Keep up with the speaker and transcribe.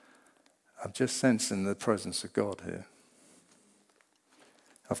I'm just sensing the presence of God here.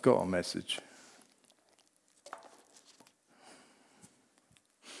 I've got a message.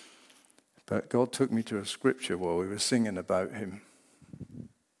 But God took me to a scripture while we were singing about him.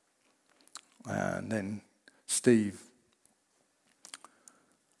 And then Steve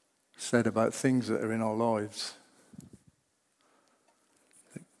said about things that are in our lives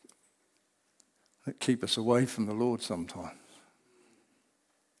that keep us away from the Lord sometimes.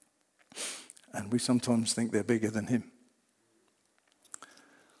 And we sometimes think they're bigger than him.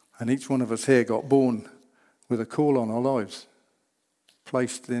 And each one of us here got born with a call on our lives,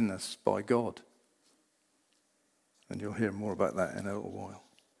 placed in us by God. And you'll hear more about that in a little while.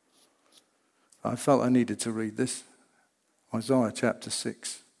 I felt I needed to read this. Isaiah chapter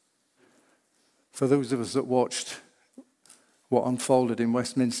 6. For those of us that watched what unfolded in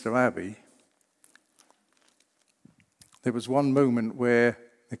Westminster Abbey, there was one moment where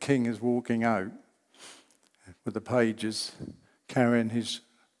the king is walking out with the pages carrying his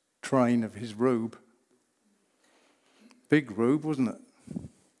train of his robe. Big robe, wasn't it?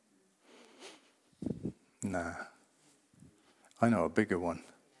 Nah. I know a bigger one.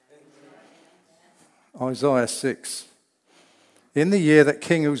 Isaiah 6. In the year that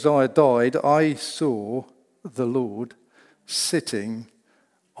King Uzziah died, I saw the Lord sitting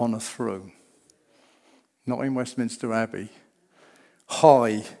on a throne. Not in Westminster Abbey.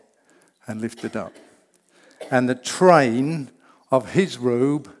 High and lifted up. And the train of his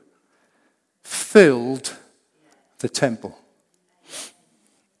robe filled the temple.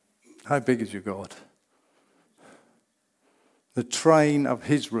 How big is your God? The train of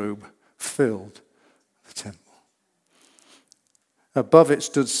his robe filled the temple. Above it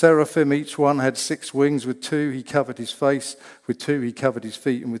stood seraphim. Each one had 6 wings. With 2 he covered his face. With 2 he covered his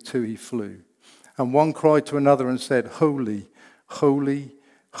feet. And with 2 he flew. And one cried to another and said, Holy, holy,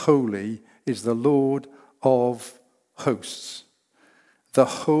 holy is the Lord of hosts. The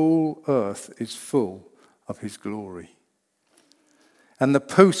whole earth is full of his glory. And the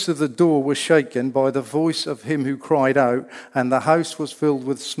posts of the door were shaken by the voice of him who cried out, and the house was filled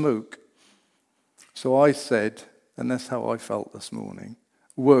with smoke. So I said, and that's how I felt this morning,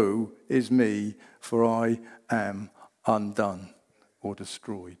 woe is me, for I am undone or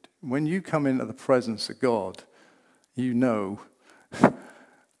destroyed. When you come into the presence of God, you know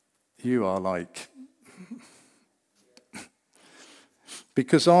you are like,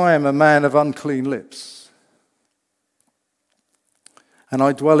 because I am a man of unclean lips, and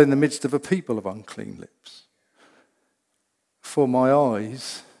I dwell in the midst of a people of unclean lips. For my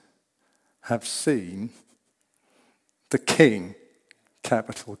eyes have seen the King,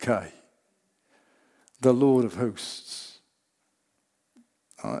 capital K, the Lord of hosts.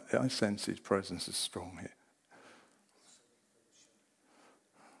 I sense his presence is strong here.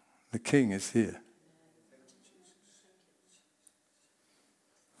 The King is here.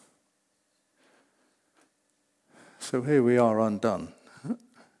 So here we are undone.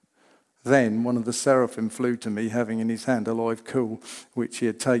 Then one of the seraphim flew to me, having in his hand a live coal, which he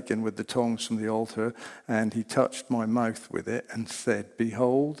had taken with the tongs from the altar, and he touched my mouth with it and said,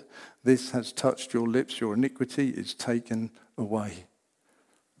 Behold, this has touched your lips, your iniquity is taken away.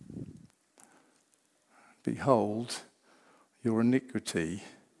 Behold, your iniquity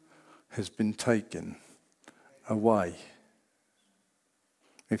has been taken away.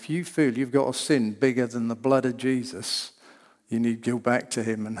 If you feel you've got a sin bigger than the blood of Jesus, you need to go back to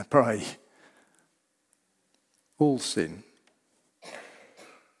him and pray. All sin.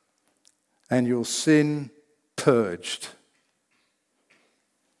 And your sin purged,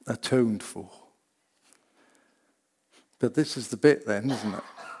 atoned for. But this is the bit then, isn't it?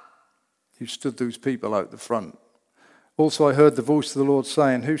 You stood those people out the front. Also I heard the voice of the Lord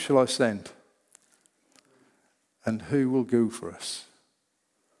saying, Who shall I send? And who will go for us?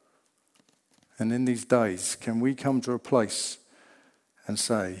 And in these days, can we come to a place and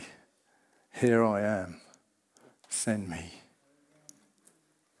say, Here I am, send me.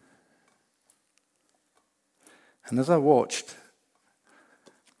 And as I watched,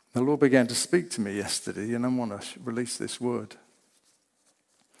 the Lord began to speak to me yesterday, and I want to release this word.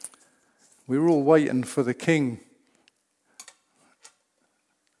 We were all waiting for the King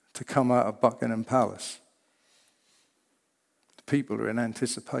to come out of Buckingham Palace. The people are in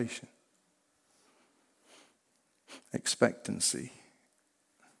anticipation, expectancy.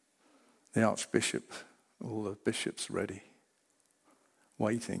 The Archbishop, all the bishops ready,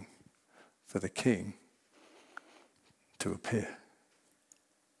 waiting for the King to appear.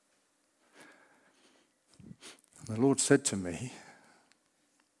 And the Lord said to me,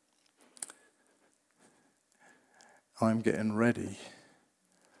 I'm getting ready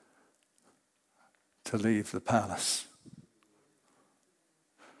to leave the palace.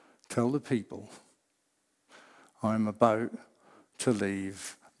 Tell the people, I'm about to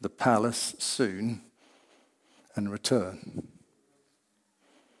leave the palace soon and return.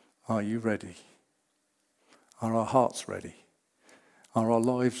 Are you ready? Are our hearts ready? Are our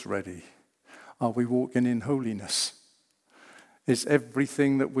lives ready? Are we walking in holiness? Is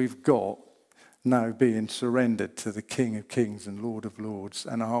everything that we've got now being surrendered to the King of Kings and Lord of Lords?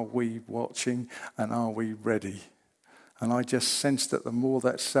 And are we watching and are we ready? And I just sensed that the more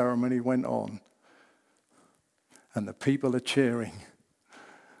that ceremony went on and the people are cheering,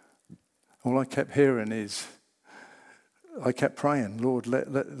 all I kept hearing is, I kept praying, Lord,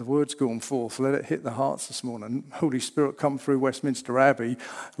 let the words go on forth. Let it hit the hearts this morning. Holy Spirit, come through Westminster Abbey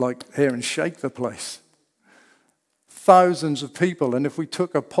like here and shake the place. Thousands of people. And if we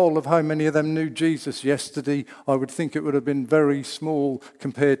took a poll of how many of them knew Jesus yesterday, I would think it would have been very small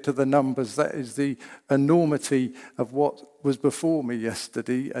compared to the numbers. That is the enormity of what was before me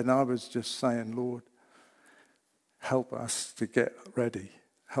yesterday. And I was just saying, Lord, help us to get ready.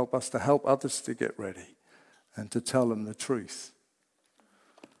 Help us to help others to get ready. And to tell them the truth,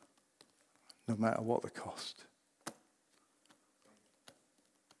 no matter what the cost.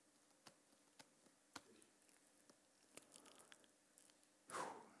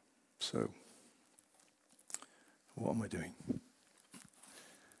 So, what am I doing?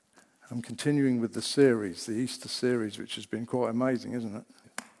 I'm continuing with the series, the Easter series, which has been quite amazing, isn't it?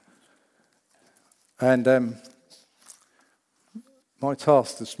 And my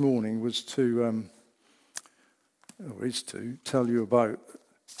task this morning was to tell you about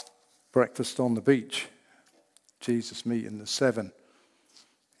breakfast on the beach, Jesus meeting the 7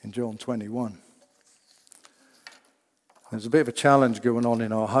 in John 21. There's a bit of a challenge going on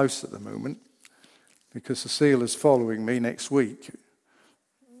in our house at the moment because Cecile is following me next week.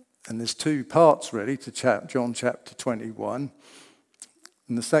 And there's 2 parts really to John chapter 21.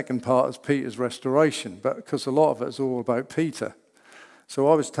 And the second part is Peter's restoration, but because a lot of it is all about Peter. So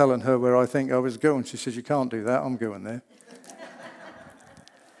I was telling her where I think I was going. She says, you can't do that. I'm going there.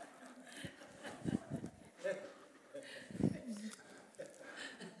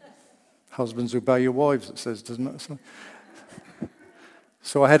 Husbands obey your wives, it says, doesn't it?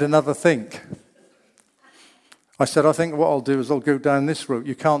 So I had another think. I said, I think what I'll do is I'll go down this route.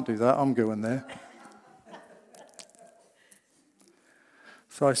 You can't do that. I'm going there.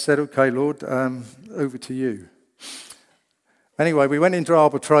 So I said, okay, Lord, over to you. Anyway, we went into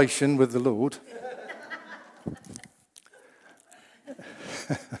arbitration with the Lord.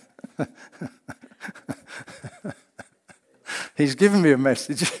 He's given me a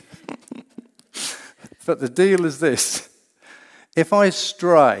message. But the deal is this. If I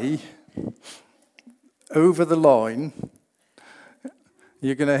stray over the line,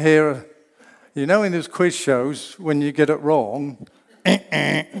 you're going to hear, you know in those quiz shows, when you get it wrong,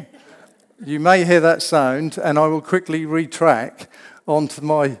 you may hear that sound, and I will quickly retrack onto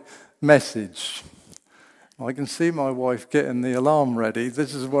my message. I can see my wife getting the alarm ready.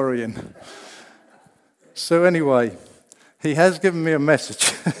 This is worrying. So anyway, he has given me a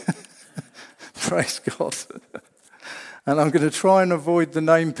message. Praise God. And I'm going to try and avoid the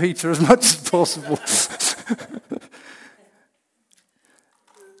name Peter as much as possible.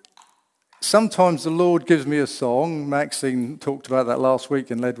 Sometimes the Lord gives me a song. Maxine talked about that last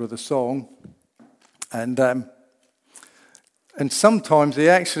week and led with a song. And sometimes he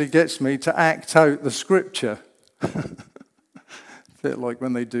actually gets me to act out the scripture. A bit like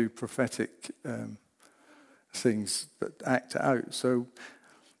when they do prophetic things, but act it out. So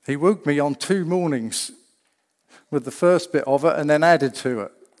he woke me on 2 mornings with the first bit of it and then added to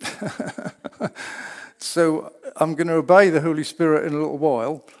it. So I'm going to obey the Holy Spirit in a little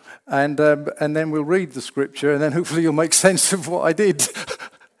while. And then we'll read the scripture, and then hopefully you'll make sense of what I did.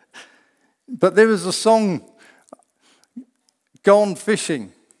 But there was a song, Gone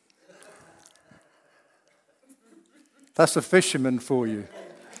Fishing. That's a fisherman for you.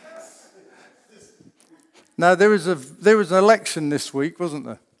 Now, there was an election this week, wasn't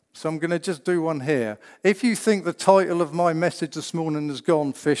there? So I'm going to just do one here. If you think the title of my message this morning is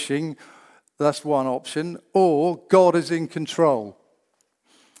Gone Fishing, that's one option. Or God is in control.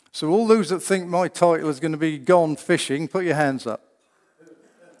 So all those that think my title is going to be Gone Fishing, put your hands up.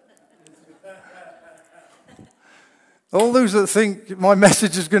 All those that think my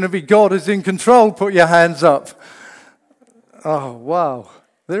message is going to be God is in control, put your hands up. Oh, wow.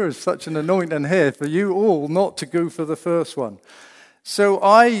 There is such an anointing here for you all not to go for the first one. So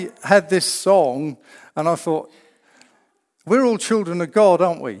I had this song, and I thought, we're all children of God,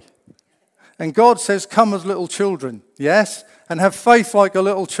 aren't we? And God says, come as little children, yes? And have faith like a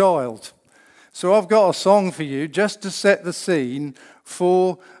little child. So I've got a song for you just to set the scene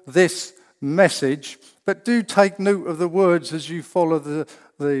for this message. But do take note of the words as you follow the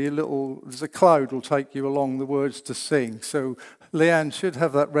little, there's a cloud will take you along the words to sing. So Leanne should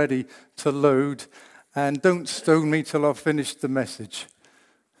have that ready to load. And don't stone me till I've finished the message.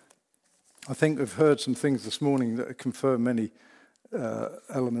 I think we've heard some things this morning that confirm many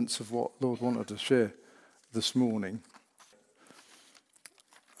elements of what Lord wanted to share this morning.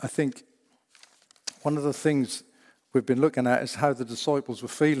 I think one of the things we've been looking at is how the disciples were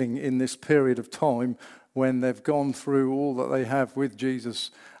feeling in this period of time when they've gone through all that they have with Jesus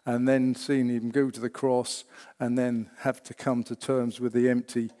and then seen him go to the cross and then have to come to terms with the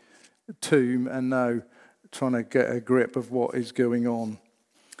empty tomb and now trying to get a grip of what is going on.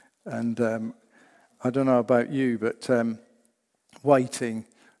 And I don't know about you, but waiting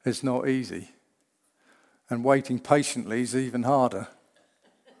is not easy. And waiting patiently is even harder.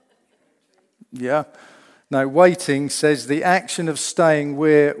 Yeah. Now, waiting says the action of staying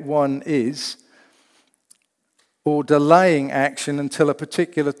where one is or delaying action until a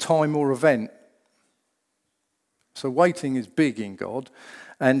particular time or event. So waiting is big in God.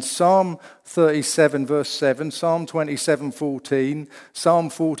 And Psalm 37 verse 7, Psalm 27:14, Psalm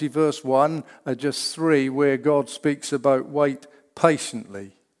 40 verse 1 are just three where God speaks about wait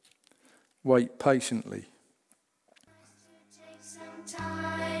patiently. Wait patiently. Take some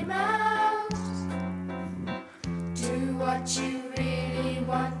time out. Do what you really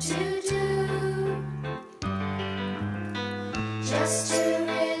want to do. Just to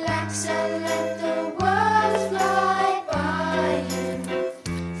relax and let the world fly by you.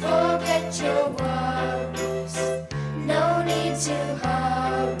 Forget your worries. No need to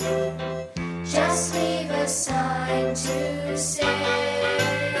hurry. Just leave a sign to say.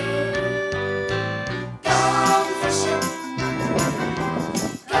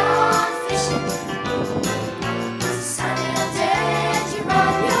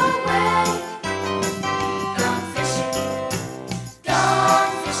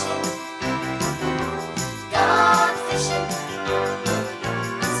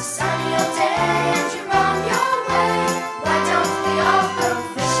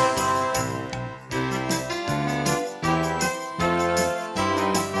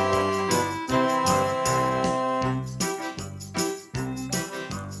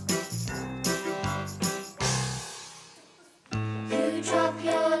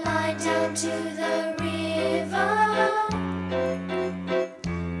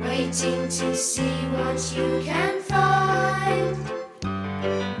 Waiting to see what you can find.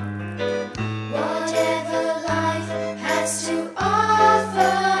 Whatever life has to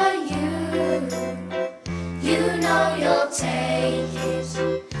offer you, you know you'll take it.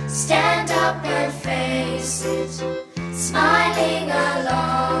 Stand up and face it, smiling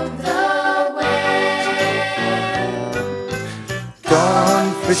along the way.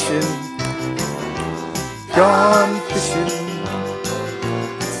 Gone fishing, gone fishing.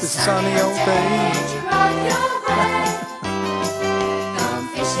 Sunny old day. You're on your way. Gone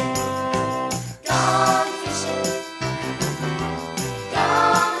fishing, gone fishing,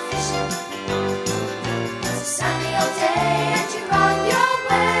 gone fishing. It's a sunny old day and you're on your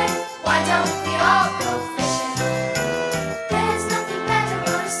way. Why don't we all go fishing? There's nothing better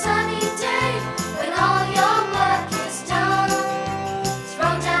on a sunny day when all your work is done.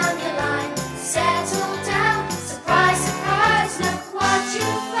 Throw down your line, settle down. Surprise, surprise, look what you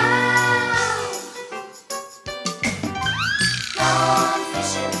found. Gone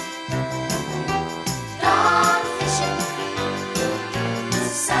fishing, gone fishing. It's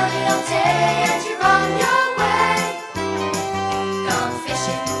a sunny old day and you're on your way. Gone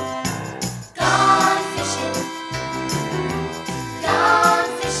fishing, gone fishing, gone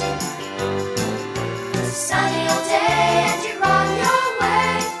fishing. It's a sunny old day and you're on your way.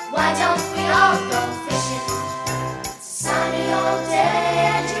 Why don't we all go fishing? It's a sunny old day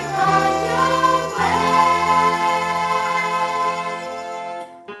and you're on your way.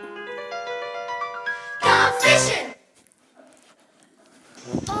 Gone fishing.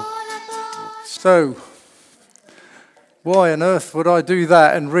 All aboard. So, why on earth would I do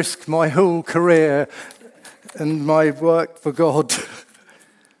that and risk my whole career and my work for God?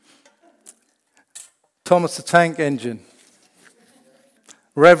 Thomas the Tank Engine,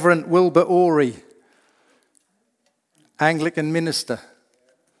 Reverend Wilbur Ory, Anglican minister,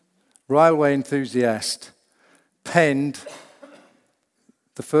 railway enthusiast, penned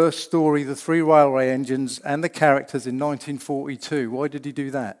the first story, The Three Railway Engines, and the characters in 1942. Why did he do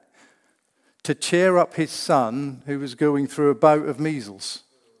that? To cheer up his son who was going through a bout of measles.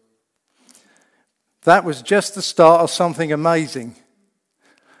 That was just the start of something amazing.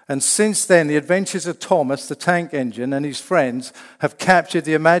 And since then, the adventures of Thomas, the tank engine, and his friends have captured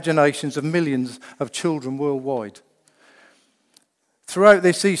the imaginations of millions of children worldwide. Throughout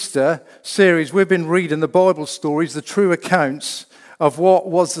this Easter series, we've been reading the Bible stories, the true accounts of what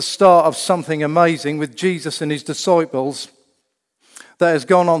was the start of something amazing with Jesus and his disciples that has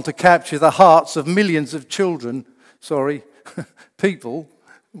gone on to capture the hearts of millions of people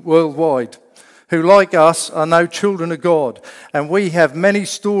worldwide, who like us are now children of God. And we have many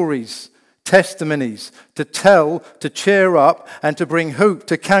stories, testimonies to tell, to cheer up, and to bring hope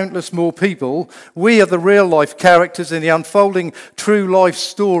to countless more people. We are the real life characters in the unfolding true life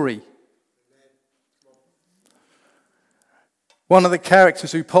story. One of the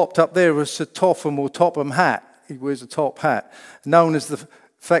characters who popped up there was Sir Topham or Topham Hatt. He wears a top hat, known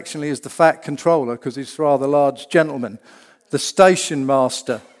affectionately as the Fat Controller, because he's a rather large gentleman. The station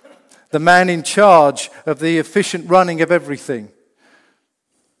master, the man in charge of the efficient running of everything.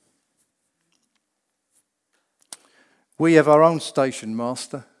 We have our own station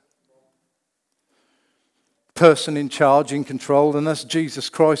master, person in charge, in control, and that's Jesus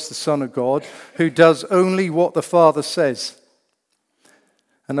Christ, the Son of God, who does only what the Father says.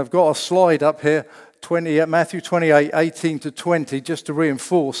 And I've got a slide up here, Matthew 28, 18 to 20, just to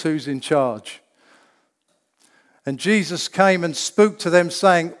reinforce who's in charge. And Jesus came and spoke to them,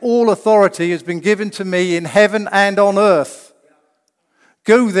 saying, "All authority has been given to me in heaven and on earth.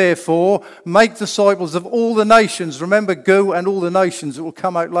 Go, therefore, make disciples of all the nations." Remember, go and all the nations, it will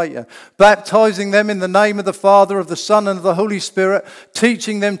come out later. "Baptizing them in the name of the Father, of the Son, and of the Holy Spirit,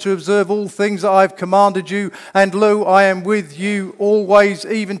 teaching them to observe all things that I have commanded you. And lo, I am with you always,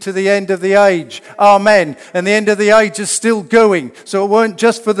 even to the end of the age." Amen. And the end of the age is still going. So it weren't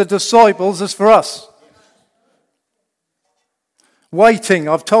just for the disciples, it's for us. Waiting.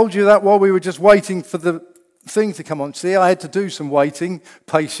 I've told you that while we were just waiting for the thing to come on. See, I had to do some waiting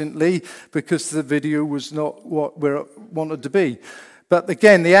patiently because the video was not what we wanted to be. But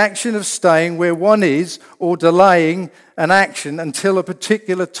again, the action of staying where one is or delaying an action until a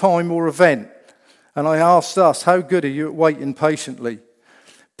particular time or event. And I asked us, how good are you at waiting patiently?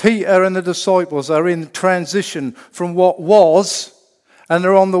 Peter and the disciples are in transition from what was, and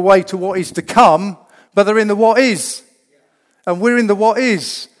they're on the way to what is to come, but they're in the what is. And we're in the what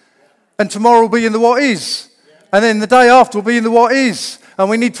is. And tomorrow will be in the what is. And then the day after will be in the what is. And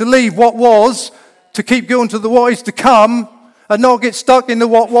we need to leave what was to keep going to the what is to come and not get stuck in the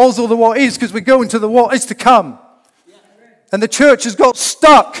what was or the what is, because we're going to the what is to come. And the church has got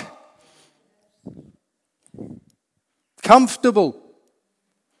stuck. Comfortable.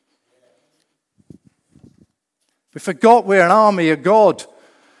 We forgot we're an army of God.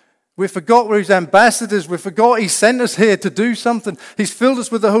 We forgot we're his ambassadors. We forgot he sent us here to do something. He's filled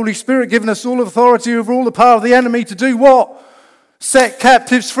us with the Holy Spirit, given us all authority over all the power of the enemy to do what? Set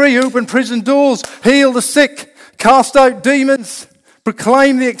captives free, open prison doors, heal the sick, cast out demons,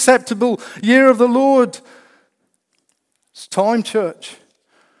 proclaim the acceptable year of the Lord. It's time, church,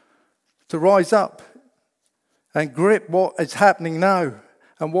 to rise up and grip what is happening now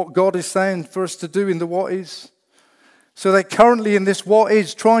and what God is saying for us to do in the what is. So they're currently in this what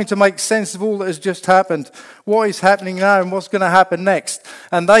is, trying to make sense of all that has just happened. What is happening now and what's going to happen next.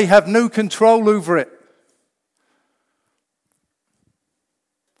 And they have no control over it.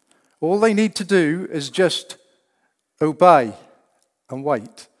 All they need to do is just obey and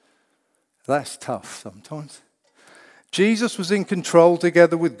wait. That's tough sometimes. Jesus was in control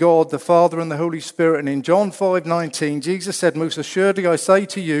together with God, the Father and the Holy Spirit. And in John 5:19, Jesus said, "Most assuredly I say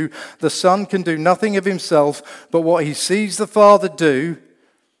to you, the Son can do nothing of himself, but what he sees the Father do.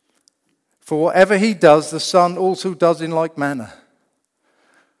 For whatever he does, the Son also does in like manner."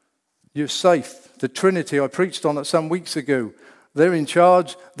 You're safe. The Trinity, I preached on it some weeks ago. They're in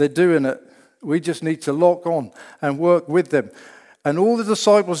charge. They're doing it. We just need to lock on and work with them. And all the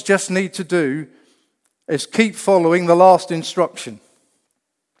disciples just need to do is keep following the last instruction.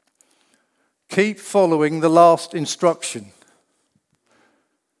 Keep following the last instruction.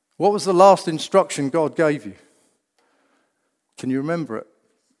 What was the last instruction God gave you? Can you remember it?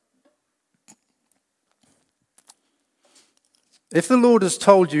 If the Lord has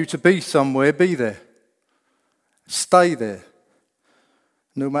told you to be somewhere, be there. Stay there,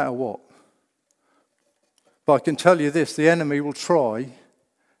 no matter what. But I can tell you this, the enemy will try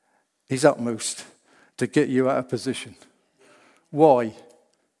his utmost to get you out of position. Why?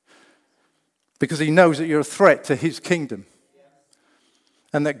 Because he knows that you're a threat to his kingdom.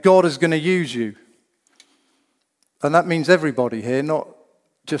 And that God is going to use you. And that means everybody here, not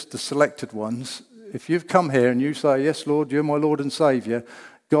just the selected ones. If you've come here and you say, "Yes, Lord, you're my Lord and Saviour,"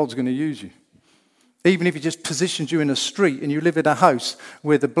 God's going to use you. Even if he just positions you in a street and you live in a house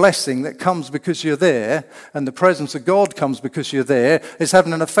where the blessing that comes because you're there and the presence of God comes because you're there is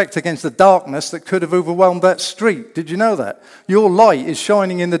having an effect against the darkness that could have overwhelmed that street. Did you know that? Your light is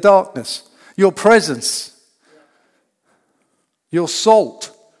shining in the darkness. Your presence. Your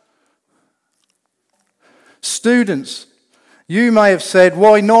salt. Students, you may have said,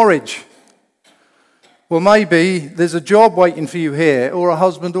 why Norwich? Well, maybe there's a job waiting for you here, or a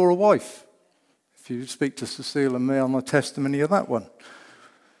husband or a wife. If you speak to Cecile and me on the testimony of that one.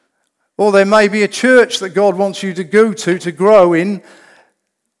 Or there may be a church that God wants you to go to grow in,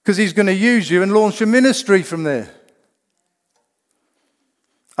 because he's going to use you and launch a ministry from there.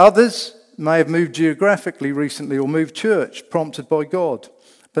 Others may have moved geographically recently or moved church, prompted by God.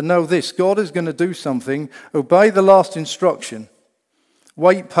 But know this, God is going to do something. Obey the last instruction.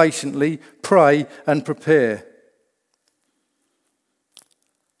 Wait patiently, pray and prepare.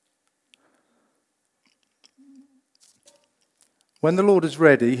 When the Lord is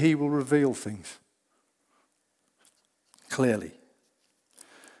ready, he will reveal things clearly.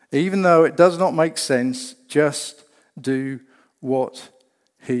 Even though it does not make sense, just do what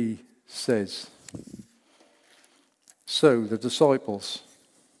he says. So, the disciples.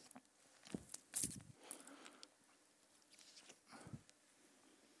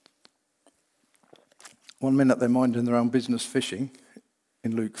 One minute they're minding their own business fishing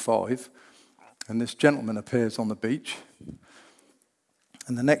in Luke 5, and this gentleman appears on the beach.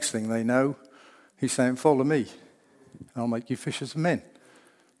 And the next thing they know, he's saying, follow me, and I'll make you fishers of men.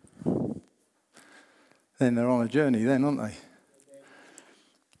 Then they're on a journey then, aren't they?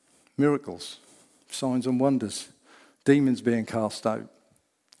 Miracles, signs and wonders, demons being cast out.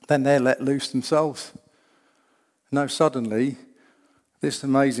 Then they're let loose themselves. Now suddenly, this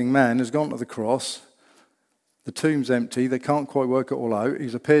amazing man has gone to the cross. The tomb's empty. They can't quite work it all out.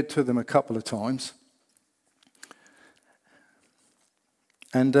 He's appeared to them a couple of times.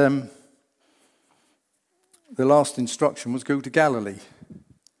 And the last instruction was go to Galilee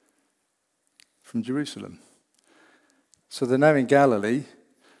from Jerusalem. So they're now in Galilee,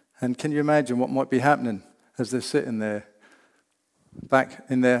 and can you imagine what might be happening as they're sitting there back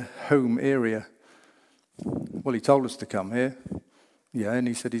in their home area? Well, he told us to come here, yeah, and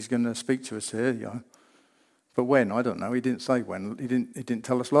he said he's going to speak to us here, yeah. But when? I don't know. He didn't say when. He didn't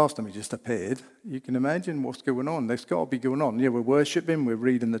tell us last time. He just appeared. You can imagine what's going on. There's got to be going on. Yeah, we're worshipping. We're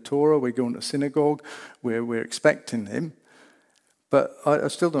reading the Torah. We're going to synagogue. We're expecting him. But I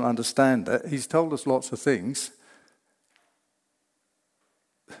still don't understand it. He's told us lots of things.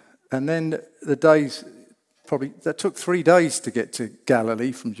 And then the days, that took 3 days to get to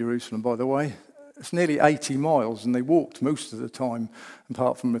Galilee from Jerusalem, by the way. It's nearly 80 miles, and they walked most of the time,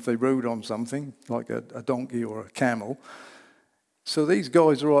 apart from if they rode on something, like a donkey or a camel. So these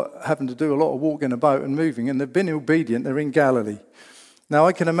guys are having to do a lot of walking about and moving, and they've been obedient. They're in Galilee. Now,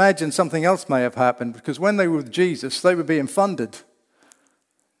 I can imagine something else may have happened, because when they were with Jesus, they were being funded.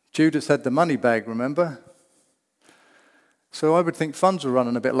 Judas had the money bag, remember? So I would think funds were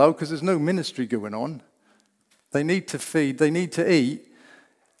running a bit low, because there's no ministry going on. They need to feed, they need to eat.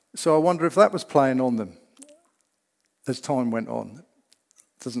 So I wonder if that was playing on them as time went on.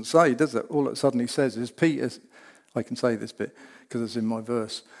 It doesn't say, does it? All that suddenly says is Peter, I can say this bit because it's in my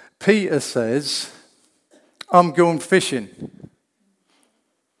verse. Peter says, I'm going fishing.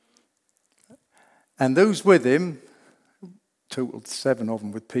 And those with him, total 7 of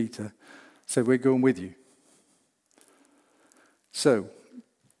them with Peter, said, we're going with you. So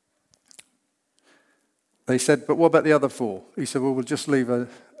they said, but what about the other 4? He said, well, we'll just leave a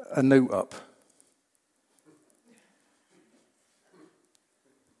note up.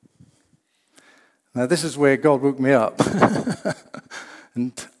 Now, this is where God woke me up.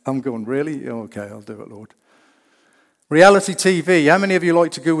 And I'm going, really? Okay, I'll do it, Lord. Reality TV. How many of you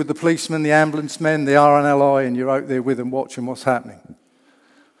like to go with the policemen, the ambulance men, the RNLI, and you're out there with them watching what's happening?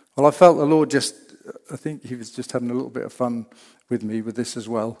 Well, I felt the Lord I think he was just having a little bit of fun with me with this as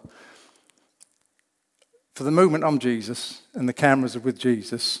well. For the moment, I'm Jesus, and the cameras are with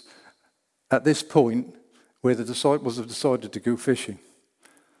Jesus at this point where the disciples have decided to go fishing.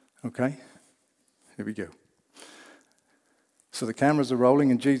 Okay? Here we go. So the cameras are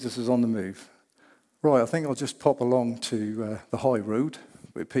rolling, and Jesus is on the move. Right, I think I'll just pop along to the high road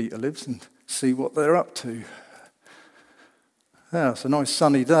where Peter lives and see what they're up to. Yeah, it's a nice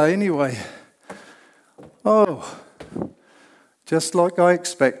sunny day anyway. Oh, just like I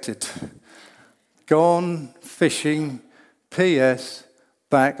expected. Gone fishing, P.S.,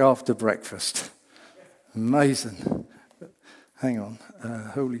 back after breakfast. Amazing. Hang on.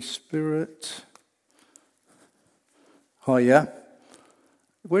 Holy Spirit. Hiya.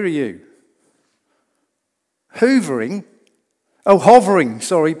 Where are you? Hoovering. Oh, hovering.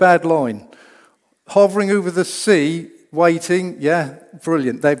 Sorry, bad line. Hovering over the sea, waiting. Yeah,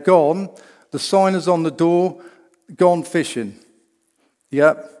 brilliant. They've gone. The sign is on the door. Gone fishing.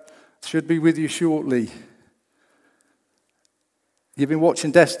 Yep. Should be with you shortly. You've been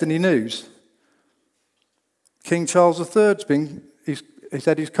watching Destiny News? King Charles III's he's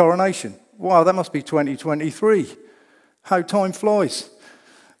had his coronation. Wow, that must be 2023. How time flies.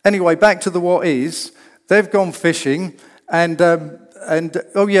 Anyway, back to the what is. They've gone fishing, and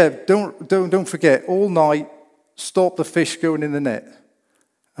oh yeah, don't forget, all night, stop the fish going in the net,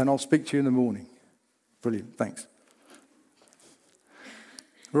 and I'll speak to you in the morning. Brilliant, thanks.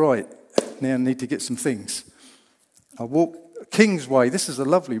 Right, now I need to get some things. I walk Kingsway. This is a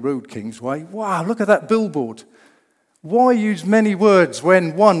lovely road, Kingsway. Wow, look at that billboard. Why use many words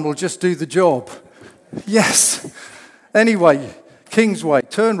when one will just do the job? Yes. Anyway, Kingsway,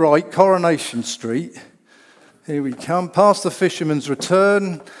 turn right, Coronation Street. Here we come, past the Fisherman's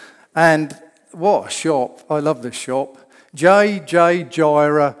Return. And what a shop. I love this shop. J.J.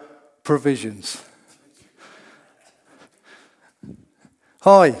 Gyra Provisions.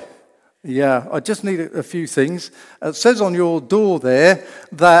 Hi. Yeah, I just need a few things. It says on your door there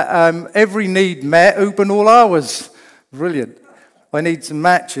that every need met, open all hours. Brilliant. I need some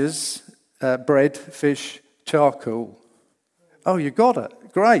matches, bread, fish, charcoal. Oh, you got it.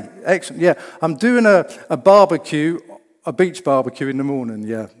 Great. Excellent. Yeah, I'm doing a barbecue, a beach barbecue in the morning.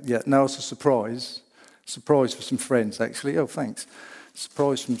 Yeah. Now it's a surprise. Surprise for some friends, actually. Oh, thanks.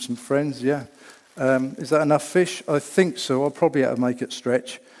 Surprise from some friends, yeah. Is that enough fish? I think so. I'll probably have to make it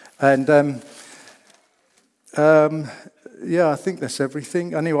stretch. And, yeah, I think that's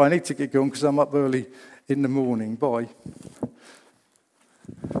everything. Anyway, I need to get going because I'm up early in the morning. Bye.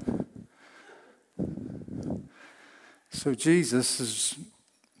 So Jesus has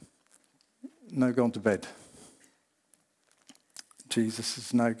now gone to bed. Jesus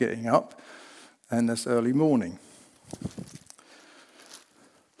is now getting up, and it's early morning.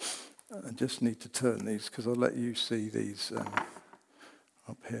 I just need to turn these because I'll let you see these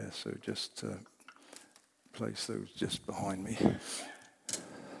up here. So just place those just behind me.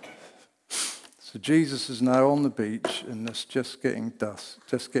 So Jesus is now on the beach, and it's just getting dusk,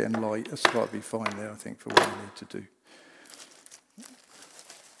 just getting light. That's got to be fine there, I think, for what we need to do.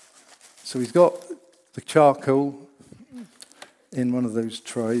 So he's got the charcoal in one of those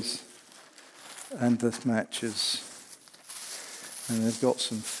trays and the matches. And they've got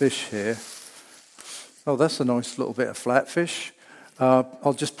some fish here. Oh, that's a nice little bit of flatfish.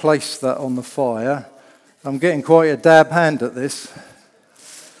 I'll just place that on the fire. I'm getting quite a dab hand at this.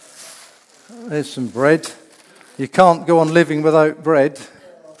 There's some bread. You can't go on living without bread.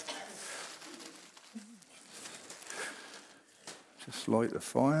 Just light the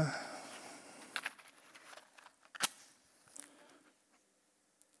fire.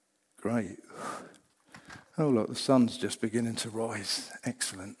 Great. Oh, look, the sun's just beginning to rise.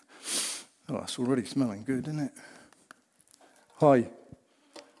 Excellent. Oh, it's already smelling good, isn't it? Hi.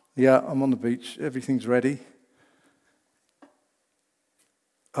 Yeah, I'm on the beach. Everything's ready.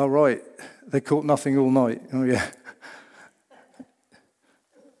 Oh, right. They caught nothing all night. Oh, yeah.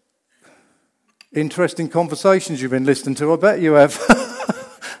 Interesting conversations you've been listening to. I bet you have.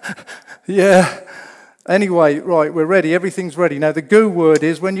 Yeah. Anyway, right, we're ready. Everything's ready. Now, the go word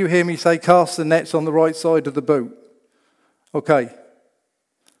is when you hear me say cast the nets on the right side of the boat. Okay.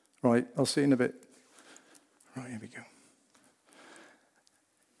 Right, I'll see you in a bit. Right, here we go.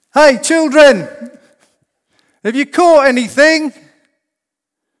 Hey, children! Have you caught anything?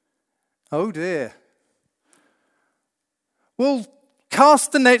 Oh, dear. Well,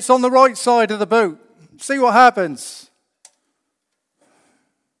 cast the nets on the right side of the boat. See what happens.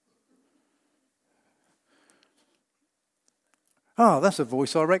 Ah, that's a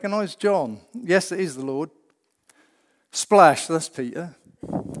voice I recognise. John. Yes, it is the Lord. Splash, that's Peter.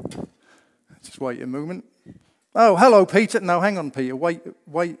 Just wait a moment. Oh, hello, Peter. No, hang on, Peter. Wait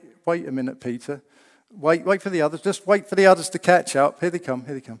a minute, Peter. Wait for the others. Just wait for the others to catch up. Here they come.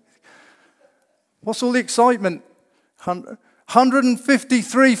 What's all the excitement?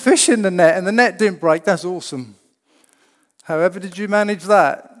 153 fish in the net, and the net didn't break. That's awesome. However, did you manage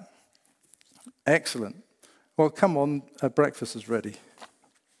that? Excellent. Well, come on, breakfast is ready.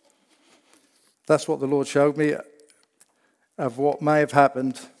 That's what the Lord showed me of what may have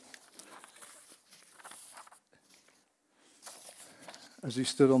happened as he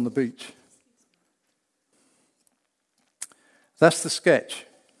stood on the beach. That's the sketch.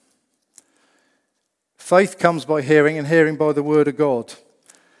 Faith comes by hearing, and hearing by the word of God.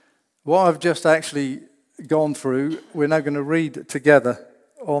 What I've just actually gone through, we're now going to read together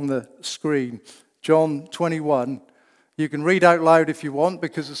on the screen. John 21. You can read out loud if you want,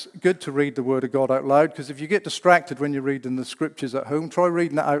 because it's good to read the Word of God out loud, because if you get distracted when you're reading the scriptures at home, try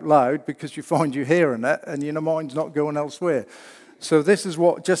reading it out loud, because you find you're hearing it and your mind's not going elsewhere. So this is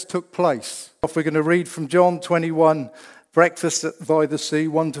what just took place. We're going to read from John 21, breakfast by the sea,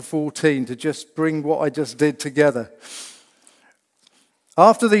 1 to 14, to just bring what I just did together.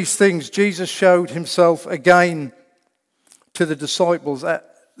 After these things, Jesus showed himself again to the disciples at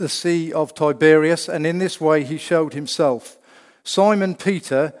the Sea of Tiberias, and in this way he showed himself. Simon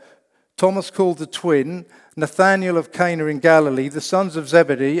Peter, Thomas called the twin, Nathanael of Cana in Galilee, the sons of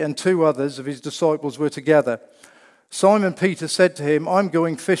Zebedee, and 2 others of his disciples were together. Simon Peter said to him, "I'm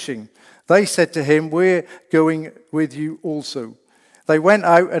going fishing." They said to him, "We're going with you also." They went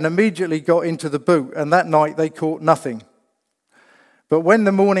out and immediately got into the boat, and that night they caught nothing. But when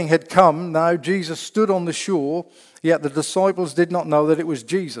the morning had come, now Jesus stood on the shore, yet the disciples did not know that it was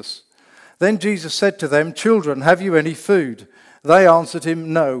Jesus. Then Jesus said to them, "Children, have you any food?" They answered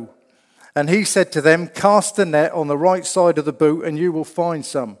him, "No." And he said to them, "Cast the net on the right side of the boat, and you will find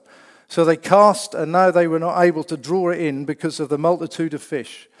some." So they cast, and now they were not able to draw it in because of the multitude of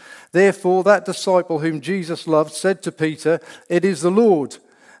fish. Therefore that disciple whom Jesus loved said to Peter, "It is the Lord."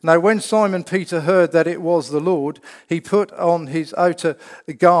 Now when Simon Peter heard that it was the Lord, he put on his outer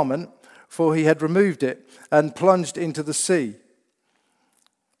garment, for he had removed it, and plunged into the sea.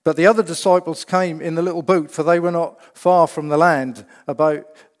 But the other disciples came in the little boat, for they were not far from the land, about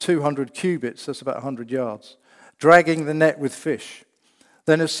 200 cubits, that's about 100 yards, dragging the net with fish.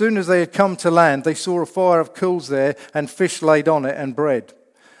 Then as soon as they had come to land, they saw a fire of coals there, and fish laid on it, and bread.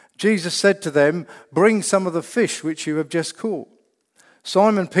 Jesus said to them, "Bring some of the fish which you have just caught."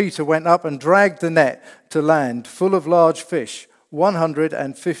 Simon Peter went up and dragged the net to land, full of large fish,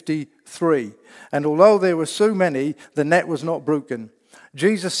 153. And although there were so many, the net was not broken.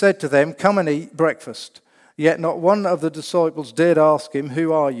 Jesus said to them, "Come and eat breakfast." Yet not one of the disciples dared ask him,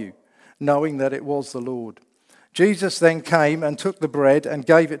 "Who are you?" knowing that it was the Lord. Jesus then came and took the bread and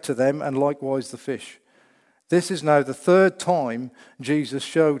gave it to them, and likewise the fish. This is now the 3rd time Jesus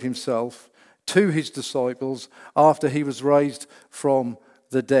showed himself to his disciples after he was raised from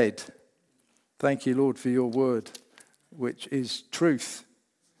the dead. Thank you, Lord, for your word, which is truth.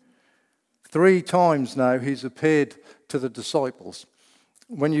 3 times now he's appeared to the disciples.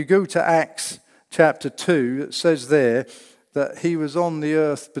 When you go to Acts chapter 2, it says there that he was on the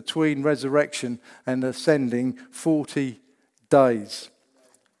earth between resurrection and ascending 40 days.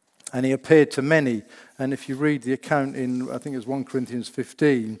 And he appeared to many. And if you read the account in, I think it's 1 Corinthians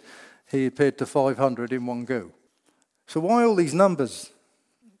 15, he appeared to 500 in one go. So why all these numbers?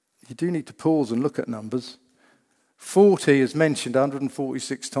 You do need to pause and look at numbers. 40 is mentioned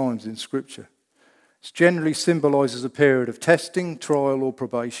 146 times in Scripture. It generally symbolises a period of testing, trial or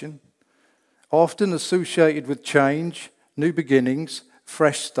probation, often associated with change, new beginnings,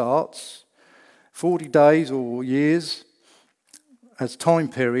 fresh starts. 40 days or years as time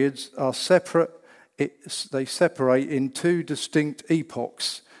periods are separate. They separate in 2 distinct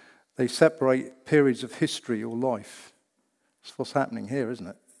epochs. They separate periods of history or life. That's what's happening here, isn't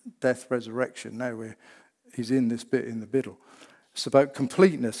it? Death, resurrection. Now he's in this bit in the middle. It's about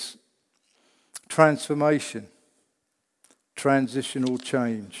completeness, transformation, transitional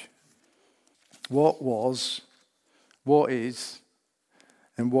change. What was, what is,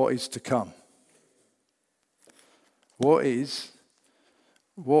 and what is to come. What is,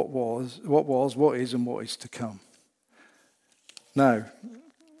 what was, what is, and what is to come. Now,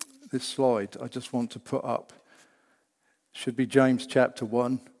 this slide I just want to put up should be James chapter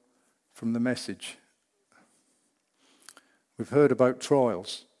 1 from the Message. We've heard about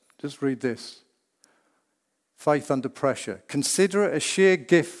trials. Just read this. Faith under pressure. Consider it a sheer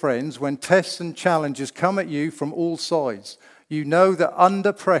gift, friends, when tests and challenges come at you from all sides. You know that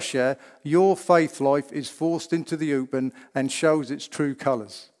under pressure, your faith life is forced into the open and shows its true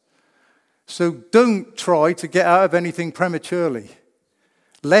colours. So don't try to get out of anything prematurely.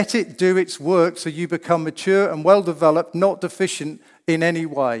 Let it do its work so you become mature and well developed, not deficient in any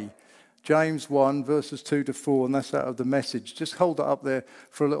way. James 1 verses 2 to 4, and that's out of the Message. Just hold it up there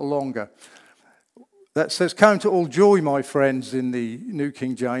for a little longer. That says, "Count it all joy, my friends," in the New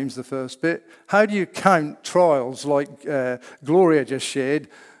King James, the first bit. How do you count trials like Gloria just shared?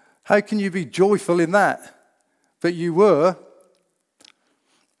 How can you be joyful in that? But you were.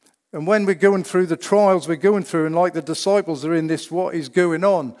 And when we're going through the trials we're going through, and like the disciples are in this, what is going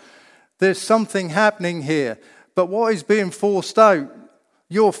on? There's something happening here. But what is being forced out?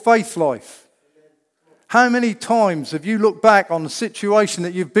 Your faith life. How many times have you looked back on the situation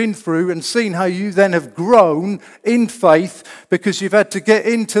that you've been through and seen how you then have grown in faith because you've had to get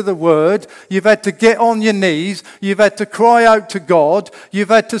into the Word, you've had to get on your knees, you've had to cry out to God, you've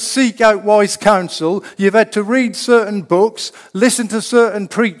had to seek out wise counsel, you've had to read certain books, listen to certain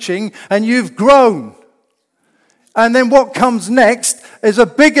preaching, and you've grown. And then what comes next is a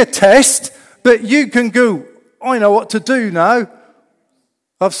bigger test, but you can go, I know what to do now.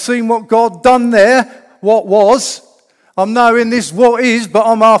 I've seen what God done there. What was. I'm now in this what is, but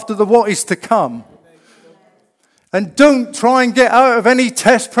I'm after the what is to come. And don't try and get out of any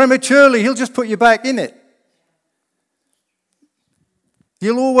test prematurely. He'll just put you back in it.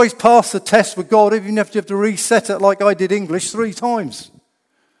 You'll always pass the test with God, even if you have to reset it like I did English 3 times.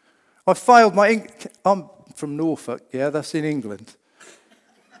 I failed my I'm from Norfolk, yeah, that's in England.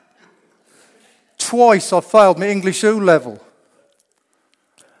 Twice I failed my English O level.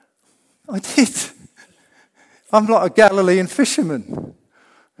 I did. I'm like a Galilean fisherman,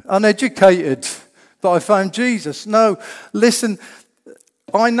 uneducated, but I found Jesus. No, listen,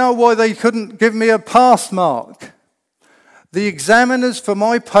 I know why they couldn't give me a pass mark. The examiners for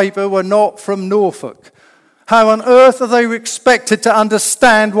my paper were not from Norfolk. How on earth are they expected to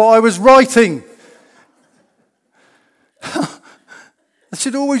understand what I was writing? There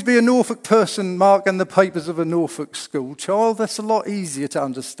should always be a Norfolk person marking the papers of a Norfolk school child. That's a lot easier to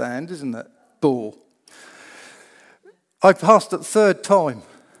understand, isn't it? Bore. I passed it 3rd time.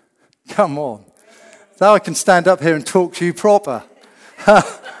 Come on. Now I can stand up here and talk to you proper.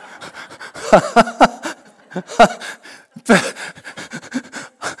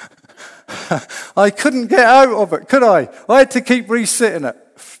 I couldn't get out of it, could I? I had to keep resitting it.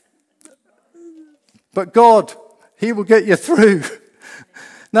 But God, He will get you through.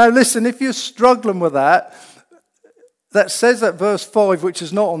 Now listen, if you're struggling with that says at verse 5, which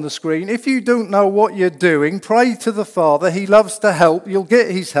is not on the screen, if you don't know what you're doing, pray to the Father. He loves to help. You'll get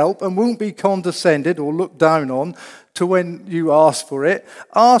His help and won't be condescended or looked down on to when you ask for it.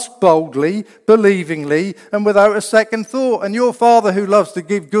 Ask boldly, believingly, and without a second thought. And your Father who loves to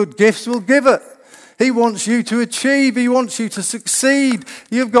give good gifts will give it. He wants you to achieve. He wants you to succeed.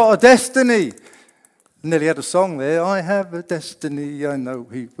 You've got a destiny. Nearly had a song there. I have a destiny I know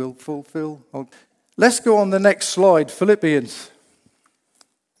He will fulfill. Let's go on the next slide. Philippians.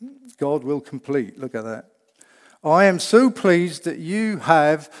 God will complete. Look at that. I am so pleased that you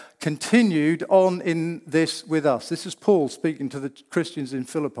have continued on in this with us. This is Paul speaking to the Christians in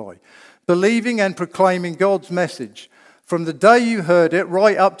Philippi. Believing and proclaiming God's message. From the day you heard it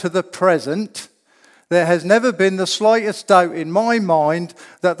right up to the present, there has never been the slightest doubt in my mind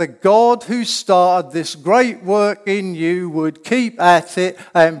that the God who started this great work in you would keep at it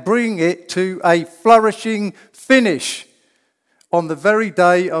and bring it to a flourishing finish on the very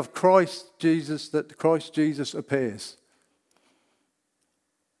day of Christ Jesus appears.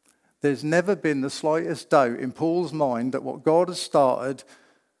 There's never been the slightest doubt in Paul's mind that what God has started,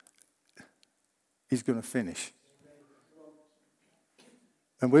 He's going to finish.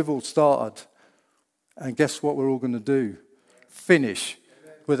 And we've all started. And guess what we're all going to do? Finish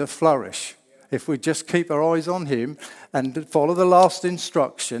with a flourish. If we just keep our eyes on Him and follow the last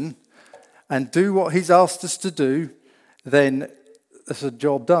instruction and do what He's asked us to do, then it's a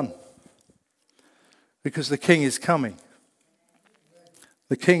job done. Because the King is coming.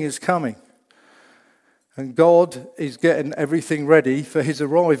 The King is coming. And God is getting everything ready for His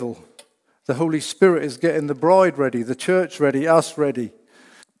arrival. The Holy Spirit is getting the bride ready, the church ready, us ready.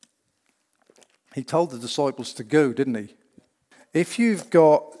 He told the disciples to go, didn't He? If you've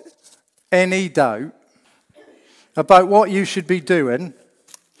got any doubt about what you should be doing,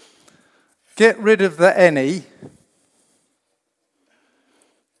 get rid of the any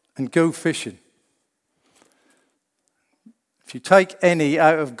and go fishing. If you take any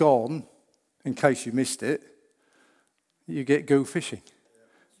out of gone, in case you missed it, you get go fishing.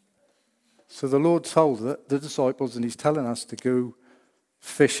 So the Lord told the disciples, and He's telling us to go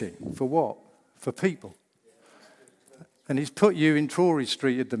fishing. For what? For people. And He's put you in Trory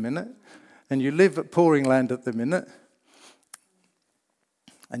Street at the minute, and you live at Poringland at the minute,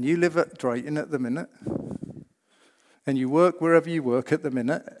 and you live at Drayton at the minute, and you work wherever you work at the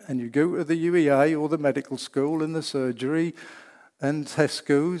minute, and you go to the UEA or the medical school and the surgery and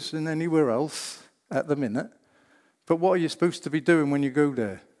Tesco's and anywhere else at the minute. But what are you supposed to be doing when you go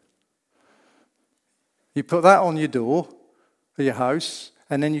there? You put that on your door of your house,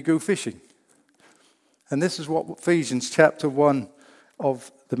 and then you go fishing. And this is what Ephesians chapter 1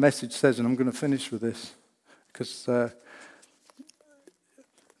 of the Message says, and I'm going to finish with this because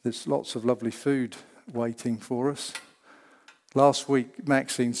there's lots of lovely food waiting for us. Last week,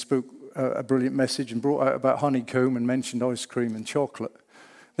 Maxine spoke a brilliant message and brought out about honeycomb and mentioned ice cream and chocolate.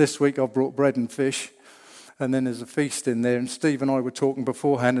 This week I've brought bread and fish, and then there's a feast in there. And Steve and I were talking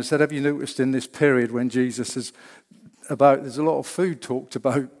beforehand and said, have you noticed in this period when Jesus is about, there's a lot of food talked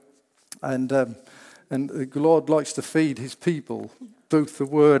about, and the Lord likes to feed his people, both the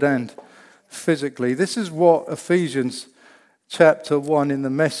word and physically. This is what Ephesians chapter 1 in the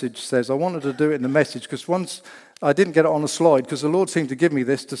Message says. I wanted to do it in the Message because once I didn't get it on a slide because the Lord seemed to give me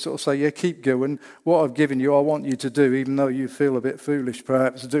this to sort of say, yeah, keep going. What I've given you, I want you to do, even though you feel a bit foolish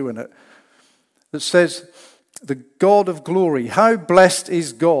perhaps doing it. It says, the God of glory, how blessed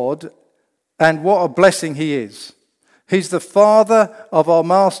is God, and what a blessing he is. He's the Father of our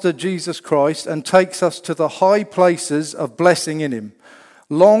Master Jesus Christ and takes us to the high places of blessing in him.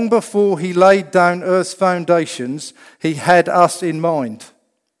 Long before he laid down earth's foundations, he had us in mind.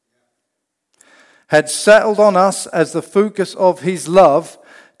 Had settled on us as the focus of his love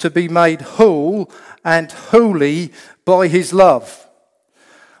to be made whole and holy by his love.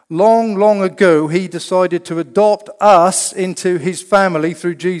 Long, long ago, he decided to adopt us into his family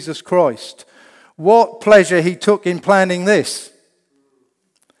through Jesus Christ. What pleasure he took in planning this.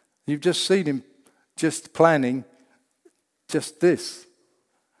 You've just seen him just planning just this.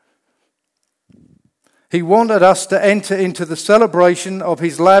 He wanted us to enter into the celebration of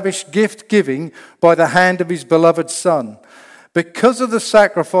his lavish gift giving by the hand of his beloved Son. Because of the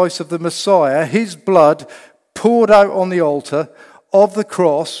sacrifice of the Messiah, his blood poured out on the altar of the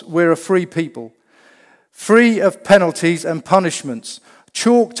cross, we're a free people, free of penalties and punishments,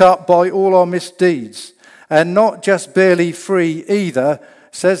 chalked up by all our misdeeds, and not just barely free either,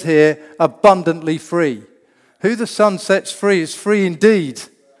 says here, abundantly free. Who the Son sets free is free indeed.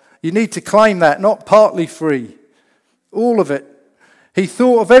 You need to claim that, not partly free. All of it. He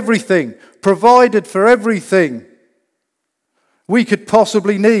thought of everything, provided for everything we could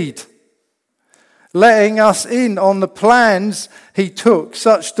possibly need, letting us in on the plans he took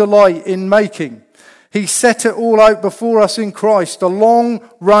such delight in making. He set it all out before us in Christ, a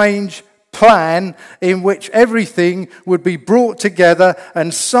long-range plan in which everything would be brought together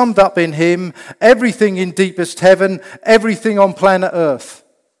and summed up in him, everything in deepest heaven, everything on planet Earth.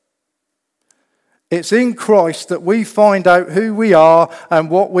 It's in Christ that we find out who we are and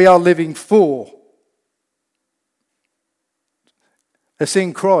what we are living for. It's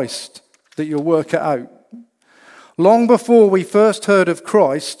in Christ that you'll work it out. Long before we first heard of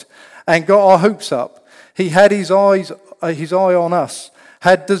Christ and got our hopes up, he had his eye on us,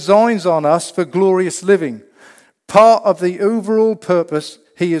 had designs on us for glorious living. Part of the overall purpose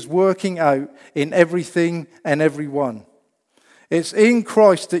he is working out in everything and everyone. It's in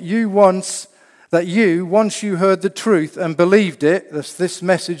Christ that once you heard the truth and believed it, that's this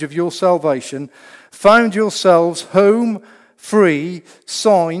message of your salvation, found yourselves home, free,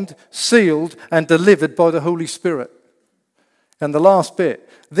 signed, sealed, and delivered by the Holy Spirit. And the last bit,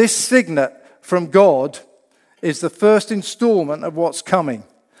 this signet from God is the first installment of what's coming.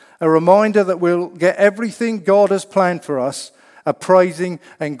 A reminder that we'll get everything God has planned for us, a praising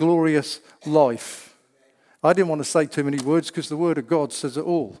and glorious life. I didn't want to say too many words because the Word of God says it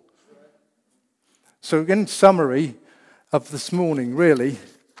all. So in summary of this morning, really,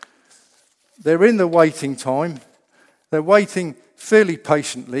 they're in the waiting time. They're waiting fairly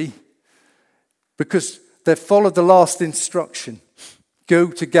patiently because they've followed the last instruction.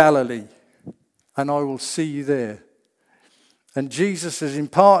 Go to Galilee and I will see you there. And Jesus is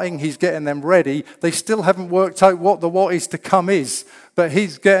imparting, he's getting them ready. They still haven't worked out what is to come is, but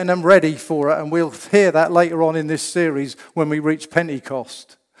he's getting them ready for it, and we'll hear that later on in this series when we reach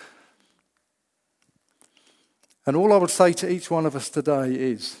Pentecost. And all I would say to each one of us today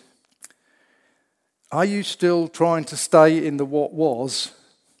is, are you still trying to stay in the what was?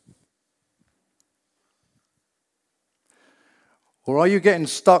 Or are you getting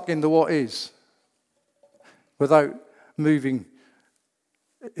stuck in the what is without moving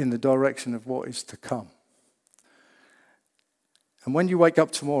in the direction of what is to come? And when you wake up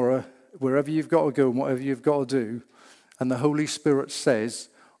tomorrow, wherever you've got to go and whatever you've got to do, and the Holy Spirit says,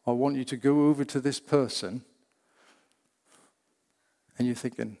 I want you to go over to this person, and you're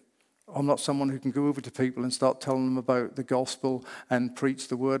thinking, I'm not someone who can go over to people and start telling them about the gospel and preach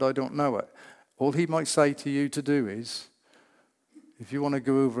the word, I don't know it. All he might say to you to do is, if you want to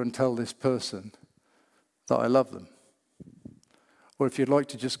go over and tell this person that I love them, or if you'd like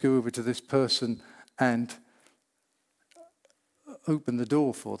to just go over to this person and open the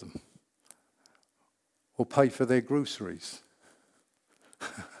door for them, or pay for their groceries,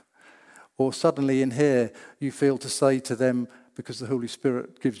 or suddenly in here you feel to say to them, because the Holy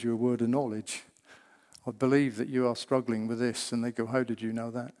Spirit gives you a word of knowledge, I believe that you are struggling with this, and they go, how did you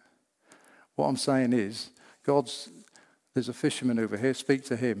know that? What I'm saying is, there's a fisherman over here, speak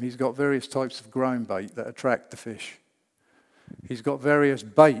to him. He's got various types of ground bait that attract the fish. He's got various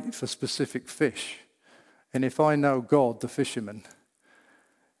bait for specific fish. And if I know God, the fisherman,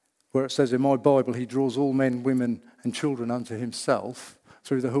 where it says in my Bible, he draws all men, women, and children unto himself,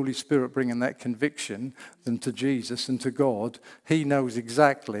 through the Holy Spirit bringing that conviction them to Jesus and to God, he knows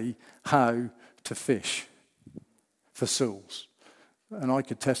exactly how to fish for souls. And I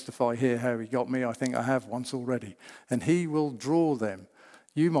could testify here how he got me. I think I have once already. And he will draw them.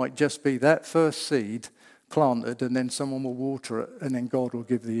 You might just be that first seed planted, and then someone will water it, and then God will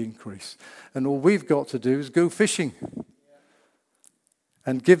give the increase. And all we've got to do is go fishing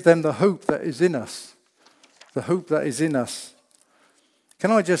and give them the hope that is in us. The hope that is in us.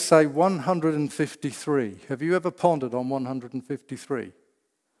 Can I just say 153? Have you ever pondered on 153?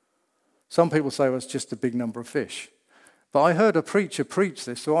 Some people say, well, it's just a big number of fish. But I heard a preacher preach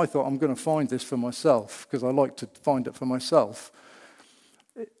this, so I thought I'm going to find this for myself, because I like to find it for myself.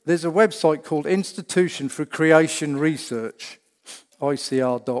 There's a website called Institution for Creation Research,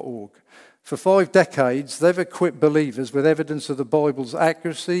 ICR.org. For 5 decades, they've equipped believers with evidence of the Bible's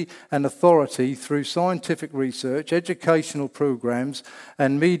accuracy and authority through scientific research, educational programs,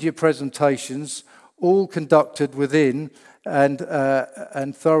 and media presentations, all conducted within and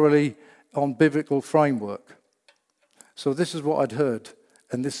thoroughly on biblical framework. So this is what I'd heard,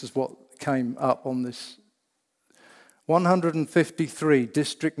 and this is what came up on this. 153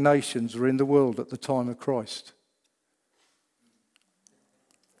 district nations were in the world at the time of Christ.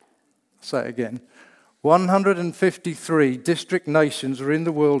 Say it again. 153 district nations were in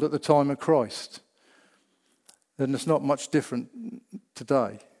the world at the time of Christ. And it's not much different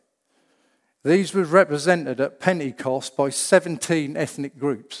today. These were represented at Pentecost by 17 ethnic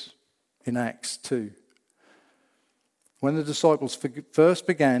groups in Acts 2. When the disciples first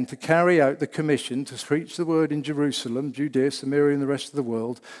began to carry out the commission to preach the word in Jerusalem, Judea, Samaria, and the rest of the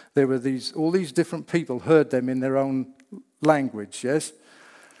world, there were all these different people heard them in their own language, yes?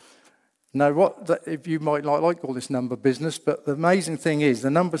 Now, if you might not like all this number business, but the amazing thing is the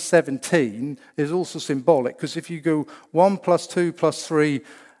number 17 is also symbolic, because if you go 1 plus 2 plus 3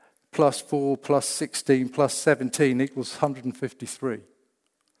 plus 4 plus 16 plus 17 equals 153.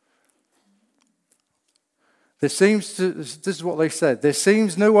 This is what they said. There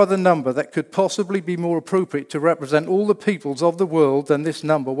seems no other number that could possibly be more appropriate to represent all the peoples of the world than this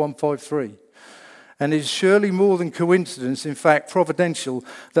number, 153. And it is surely more than coincidence, in fact providential,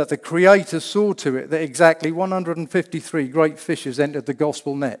 that the Creator saw to it that exactly 153 great fishes entered the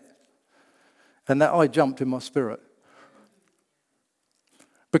gospel net. And that I jumped in my spirit.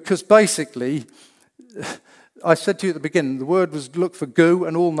 Because basically, I said to you at the beginning, the word was look for go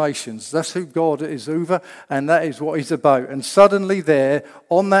and all nations. That's who God is over, and that is what he's about. And suddenly there,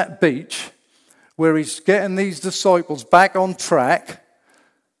 on that beach, where he's getting these disciples back on track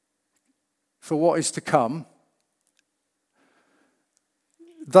for what is to come,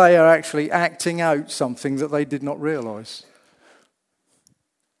 they are actually acting out something that they did not realize.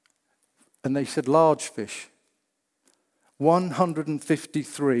 And they said large fish.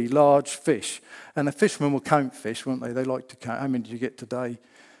 153 large fish. And the fishermen will count fish, won't they? They like to count. How many did you get today?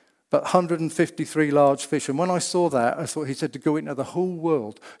 But 153 large fish. And when I saw that, I thought he said to go into the whole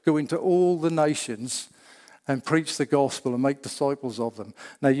world, go into all the nations and preach the gospel and make disciples of them.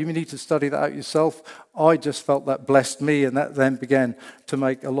 Now, you need to study that out yourself. I just felt that blessed me, and that then began to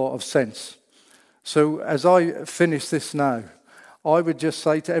make a lot of sense. So as I finish this now, I would just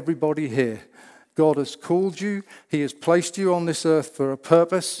say to everybody here, God has called you. He has placed you on this earth for a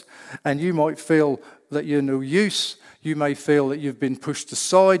purpose, and you might feel that you're no use. You may feel that you've been pushed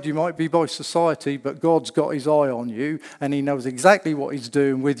aside. You might be by society, but God's got his eye on you, and he knows exactly what he's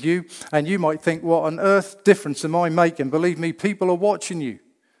doing with you. And you might think, what on earth difference am I making? Believe me, people are watching you.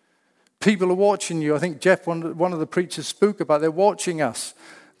 People are watching you. I think Jeff, one of the preachers, spoke about they're watching us.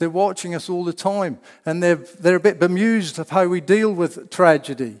 They're watching us all the time, and they're a bit bemused of how we deal with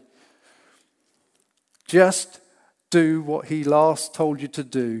tragedy. Just do what he last told you to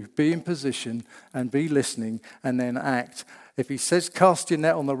do. Be in position and be listening, and then act. If he says cast your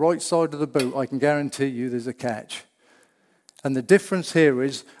net on the right side of the boat, I can guarantee you there's a catch. And the difference here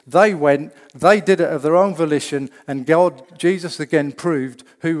is they went, they did it of their own volition, and Jesus again proved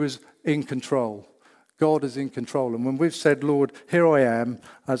who was in control. God is in control. And when we've said, Lord, here I am,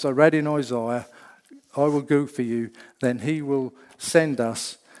 as I read in Isaiah, I will go for you, then he will send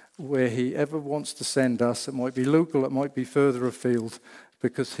us where he ever wants to send us. It might be local, it might be further afield,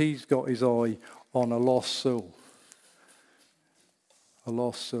 because he's got his eye on a lost soul. A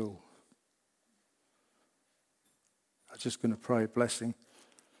lost soul. I'm just going to pray a blessing.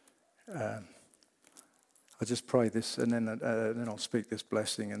 I just pray this, and then I'll speak this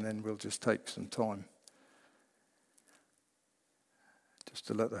blessing, and then we'll just take some time just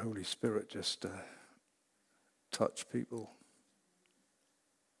to let the Holy Spirit just touch people.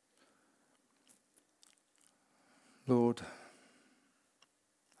 Lord,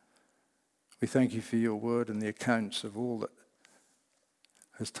 we thank you for your word and the accounts of all that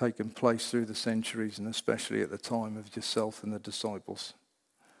has taken place through the centuries, and especially at the time of yourself and the disciples.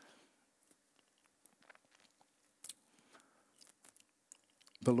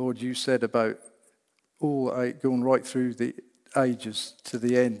 But Lord, you said about all eight, going right through the ages to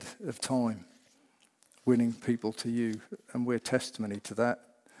the end of time, winning people to you, and we're testimony to that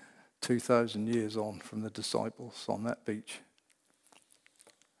 2,000 years on from the disciples on that beach.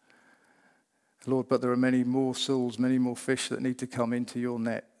 Lord, but there are many more souls, many more fish that need to come into your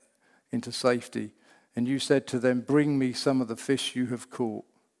net, into safety. And you said to them, bring me some of the fish you have caught.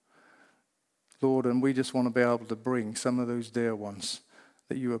 Lord, and we just want to be able to bring some of those dear ones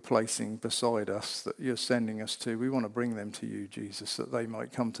that you are placing beside us, that you're sending us to. We want to bring them to you, Jesus, that they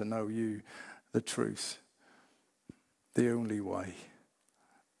might come to know you, the truth, the only way,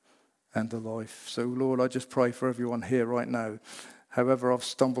 and the life. So, Lord, I just pray for everyone here right now. However I've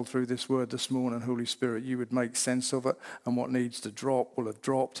stumbled through this word this morning, Holy Spirit, you would make sense of it, and what needs to drop will have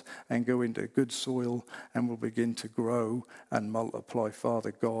dropped and go into good soil and will begin to grow and multiply,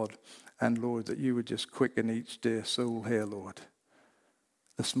 Father God. And Lord, that you would just quicken each dear soul here, Lord,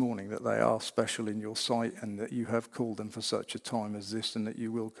 this morning, that they are special in your sight and that you have called them for such a time as this, and that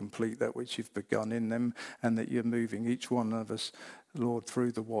you will complete that which you've begun in them, and that you're moving each one of us, Lord,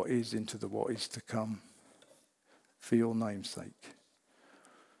 through the what is into the what is to come, for your name's sake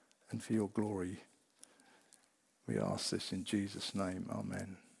and for your glory. We ask this in Jesus' name.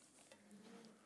 Amen.